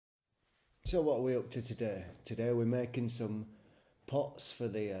So what are we up to today? Today we're making some pots for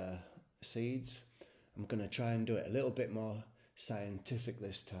the seeds. I'm going to try and do it a little bit more scientific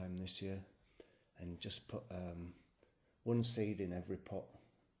this year, and just put one seed in every pot,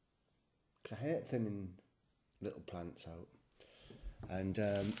 because I hate thinning little plants out. And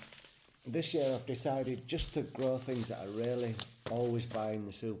this year I've decided just to grow things that I really always buy in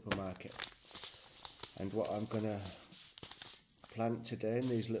the supermarket. And what I'm going to plant today in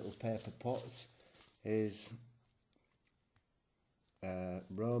these little paper pots is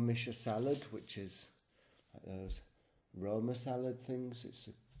Römische salad, which is like those Roma salad things. It's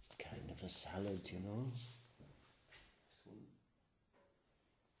a kind of a salad, you know.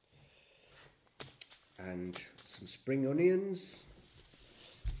 And some spring onions.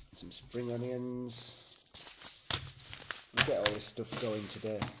 We'll get all this stuff going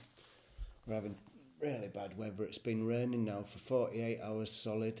today. We're having really bad weather. It's been raining now for 48 hours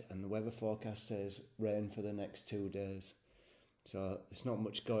solid, and the weather forecast says rain for the next 2 days. So there's not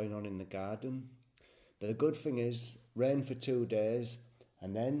much going on in the garden. But the good thing is, rain for 2 days,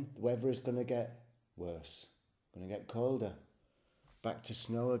 and then the weather is going to get worse. Going to get colder. Back to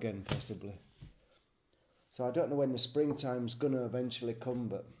snow again, possibly. So I don't know when the springtime's going to eventually come,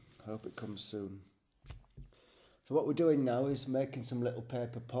 but I hope it comes soon. So what we're doing now is making some little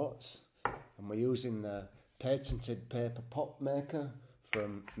paper pots, and we're using the patented paper pot maker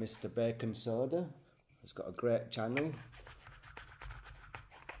from Mr. Bacon Soda. He's got a great channel.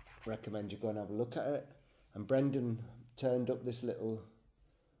 Recommend you go and have a look at it. And Brendan turned up this little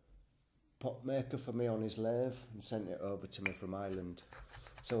pot maker for me on his lathe and sent it over to me from Ireland.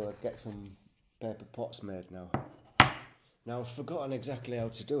 So I'll get some paper pots made now. Now I've forgotten exactly how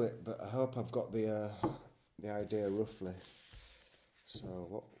to do it, but I hope I've got the idea roughly. So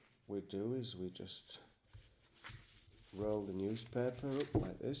what we do is we just roll the newspaper up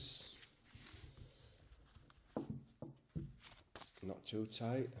like this, not too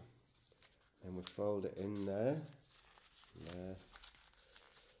tight, then we fold it in there, there,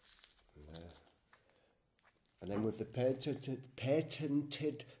 there. And then with the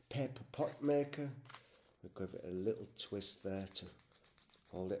patented paper pot maker, we give it a little twist there to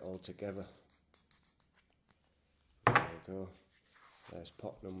hold it all together. There we go. There's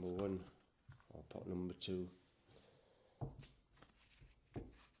pot number 1, or pot number 2.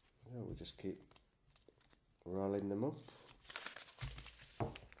 Yeah, we just keep rolling them up.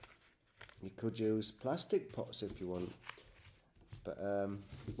 You could use plastic pots if you want, but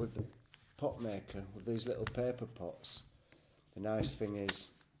with the pot maker, with these little paper pots, the nice thing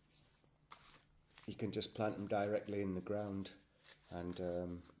is you can just plant them directly in the ground, and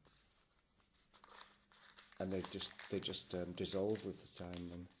they just dissolve with the time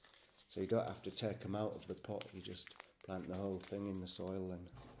then. So you don't have to take them out of the pot, you just plant the whole thing in the soil then.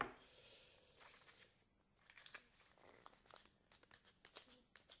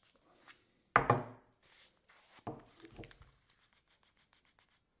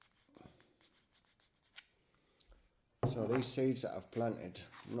 So these seeds that I've planted,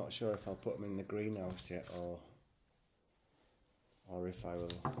 I'm not sure if I'll put them in the greenhouse yet, or if I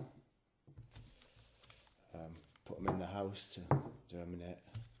will put them in the house to germinate,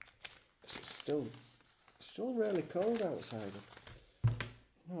 because it's still really cold outside.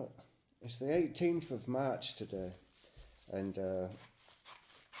 You know, it's the 18th of March today, and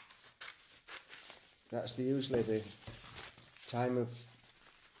that's usually the time of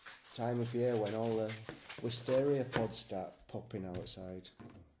year when all the wisteria pods start popping outside.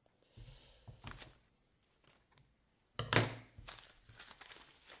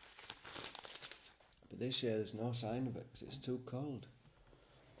 But this year there's no sign of it because it's too cold.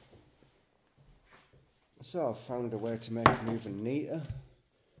 So I've found a way to make them even neater.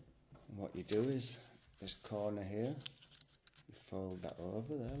 And what you do is, this corner here, you fold that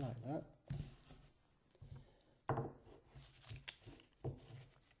over there like that.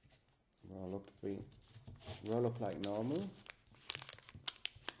 Roll up like normal.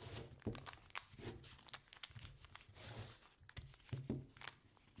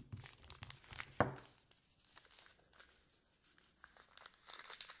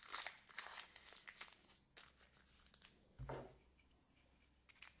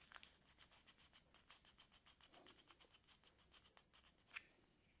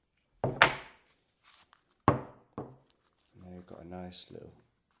 Now you've got a nice little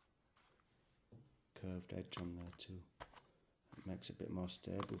curved edge on there too. It makes it a bit more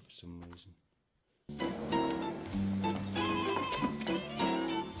stable for some reason.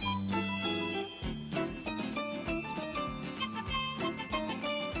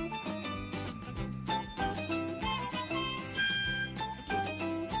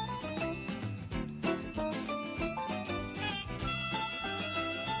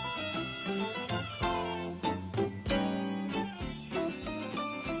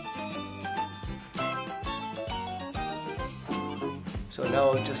 So now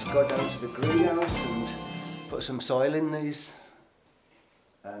I'll just go down to the greenhouse and put some soil in these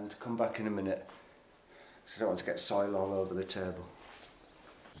and come back in a minute. So I don't want to get soil all over the table.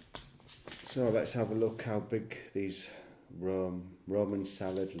 So let's have a look how big these Roman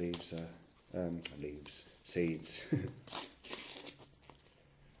salad leaves are. Seeds.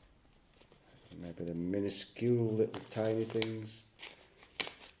 Maybe the minuscule little tiny things.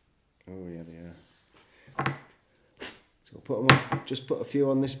 Oh yeah, they are. So I'll put them off, just put a few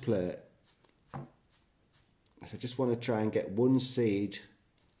on this plate. So I just want to try and get one seed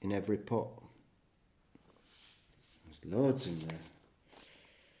in every pot. There's loads in there.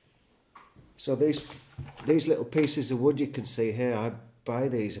 So these little pieces of wood you can see here, I buy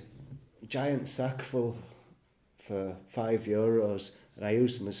these a giant sack full for €5 and I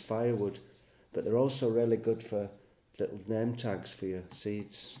use them as firewood. But they're also really good for little name tags for your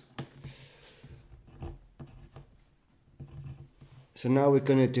seeds. So now we're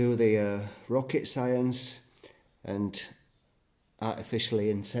going to do the rocket science and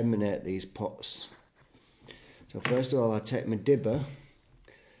artificially inseminate these pots. So first of all, I take my dibber,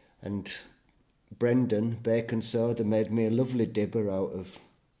 and Brendan Bacon Soda made me a lovely dibber out of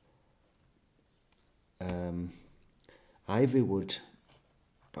ivy wood.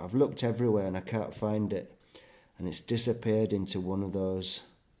 But I've looked everywhere and I can't find it, and it's disappeared into one of those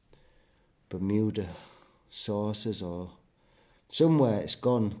Bermuda saucers or somewhere. It's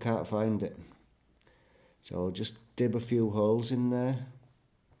gone, can't find it. So I'll just dib a few holes in there.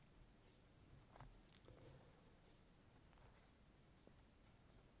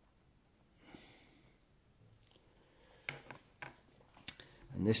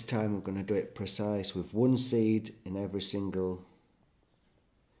 And this time we're going to do it precise with one seed in every single.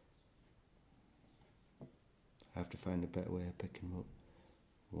 I have to find a better way of picking them up.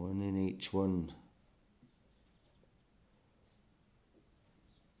 One in each one.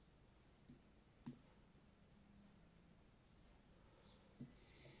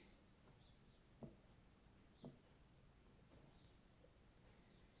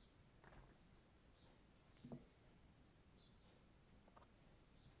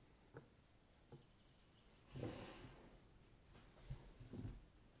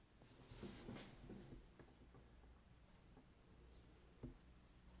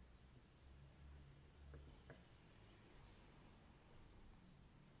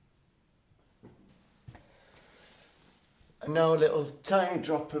 And now a little tiny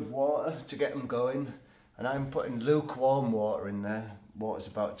drop of water to get them going, and I'm putting lukewarm water in there. Water's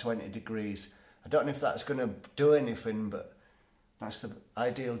about 20 degrees. I don't know if that's going to do anything, but that's the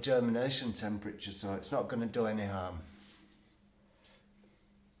ideal germination temperature, so it's not going to do any harm.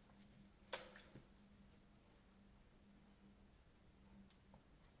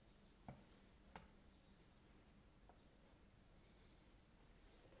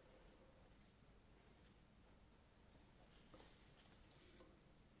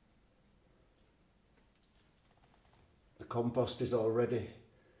 The compost is already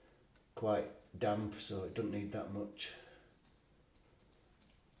quite damp, so it doesn't need that much.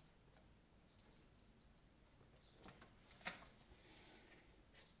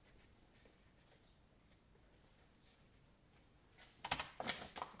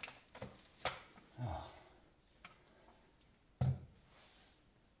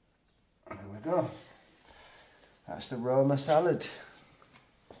 There we go. That's the Roma salad.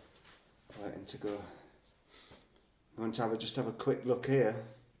 Waiting to go. I want to just have a quick look here.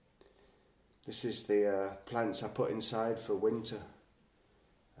 This is the plants I put inside for winter,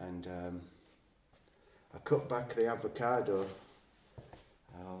 and I cut back the avocado.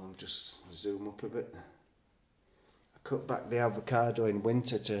 I'll just zoom up a bit. I cut back the avocado in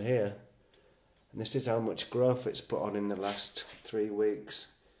winter to here, and this is how much growth it's put on in the last 3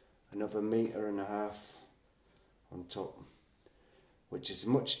 weeks. Another 1.5 meters on top, which is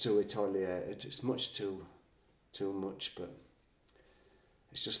much too exfoliated. It's much too much, but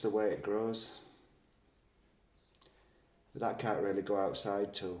it's just the way it grows. But that can't really go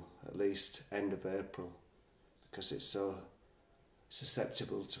outside till at least end of April because it's so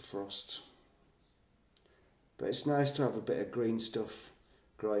susceptible to frost. But it's nice to have a bit of green stuff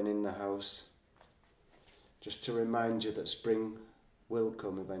growing in the house, just to remind you that spring will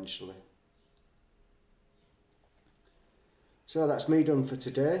come eventually. So that's me done for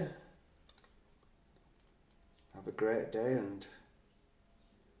today. Have a great day and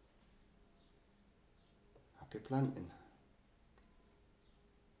happy planting.